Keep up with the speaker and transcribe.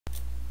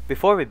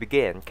Before we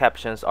begin,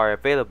 captions are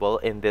available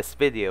in this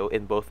video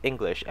in both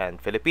English and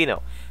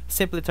Filipino.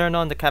 Simply turn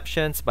on the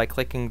captions by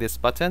clicking this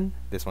button,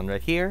 this one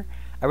right here.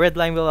 A red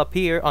line will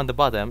appear on the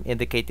bottom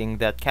indicating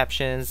that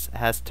captions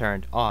has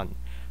turned on.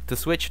 To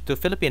switch to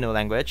Filipino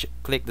language,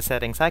 click the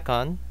settings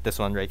icon, this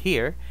one right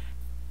here.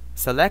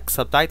 Select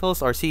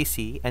Subtitles or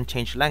CC and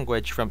change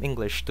language from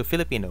English to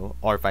Filipino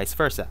or vice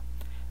versa.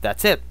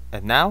 That's it,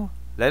 and now,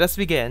 let us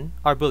begin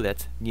our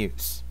bullet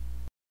news.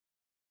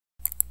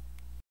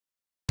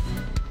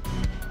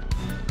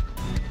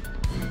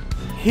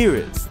 Here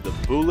is the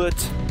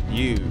bullet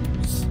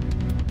news.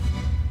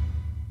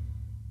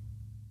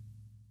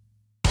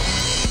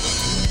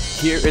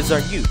 Here is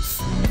our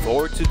news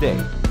for today.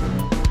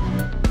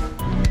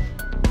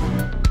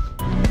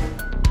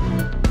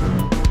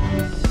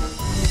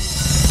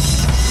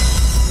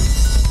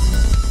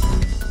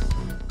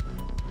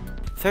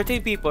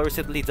 "13 people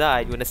recently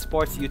died when a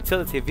sports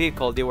utility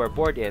vehicle they were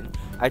aboard in,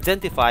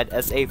 identified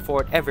as a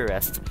Ford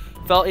Everest,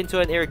 fell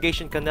into an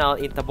irrigation canal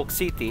in Tabuk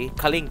City,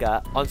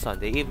 Kalinga, on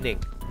Sunday evening.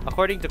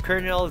 According to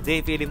Colonel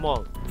David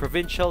Limong,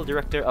 Provincial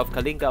Director of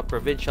Kalinga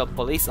Provincial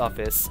Police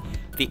Office,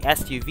 the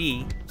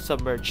SUV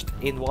submerged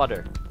in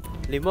water.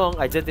 Limong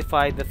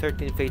identified the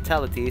 13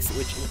 fatalities,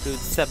 which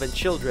include 7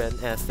 children,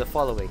 as the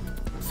following: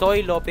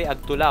 Soy Lope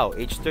Agtulao,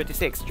 age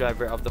 36,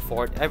 driver of the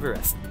Ford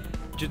Everest;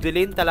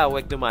 Judelin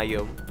Talawek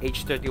Dumayom,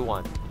 age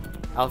 31;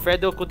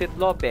 Alfredo Cutit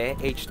Lope,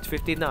 aged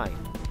 59;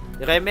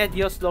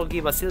 Remedios Longi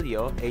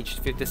Basilio,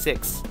 aged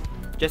 56;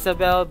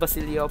 Jezabel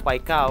Basilio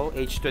Paicao,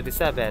 aged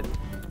 27;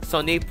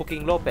 Sonny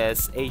Puking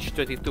Lopez, aged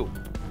 22;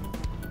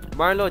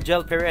 Marlo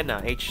Gel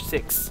Perena, aged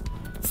 6;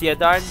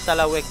 Siadarn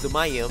Talawek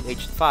Dumayom,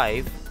 aged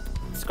 5;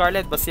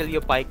 Scarlett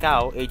Basilio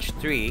Paicao, aged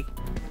 3;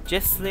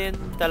 Jesslyn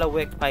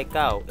Talawek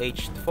Paicao,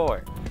 aged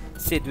 4;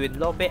 Sidwin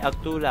Lope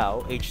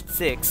Agtulao, aged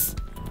 6;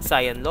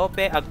 Sayan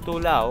Lope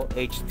Agtulao,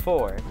 aged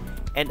 4;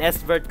 and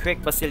Esverd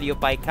Crick Basilio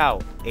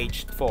Paicao,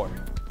 aged 4.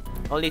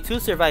 Only 2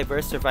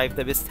 survivors survived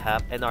the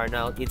mishap and are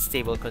now in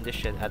stable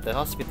condition at the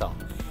hospital.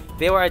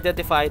 They were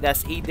identified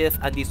as Edith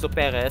Andiso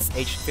Perez,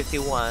 aged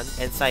 51,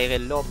 and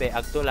Cyril Lope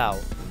Agtulao,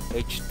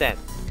 aged 10.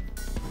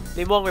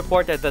 Limong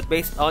reported that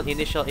based on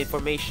initial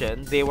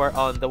information, they were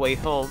on the way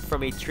home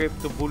from a trip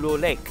to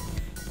Bulo Lake,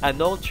 a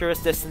known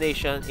tourist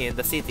destination in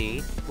the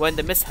city, when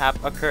the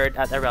mishap occurred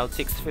at around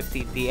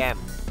 6:15 p.m.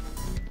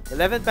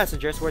 11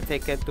 passengers were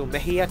taken to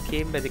Mejia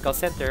Kim Medical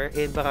Center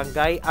in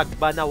Barangay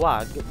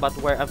Agbanawag but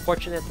were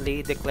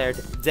unfortunately declared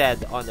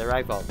dead on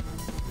arrival.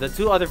 The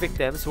 2 other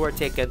victims who were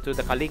taken to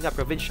the Kalinga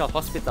Provincial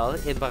Hospital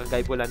in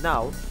Barangay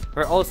Bulanao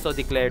were also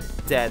declared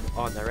dead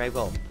on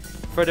arrival.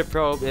 Further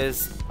probe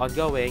is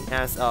ongoing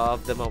as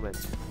of the moment.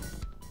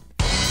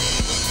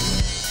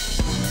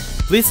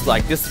 Please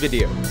like this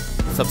video,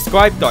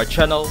 subscribe to our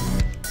channel,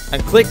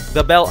 and click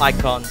the bell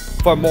icon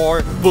for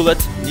more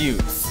bullet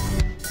news.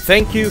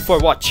 Thank you for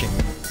watching.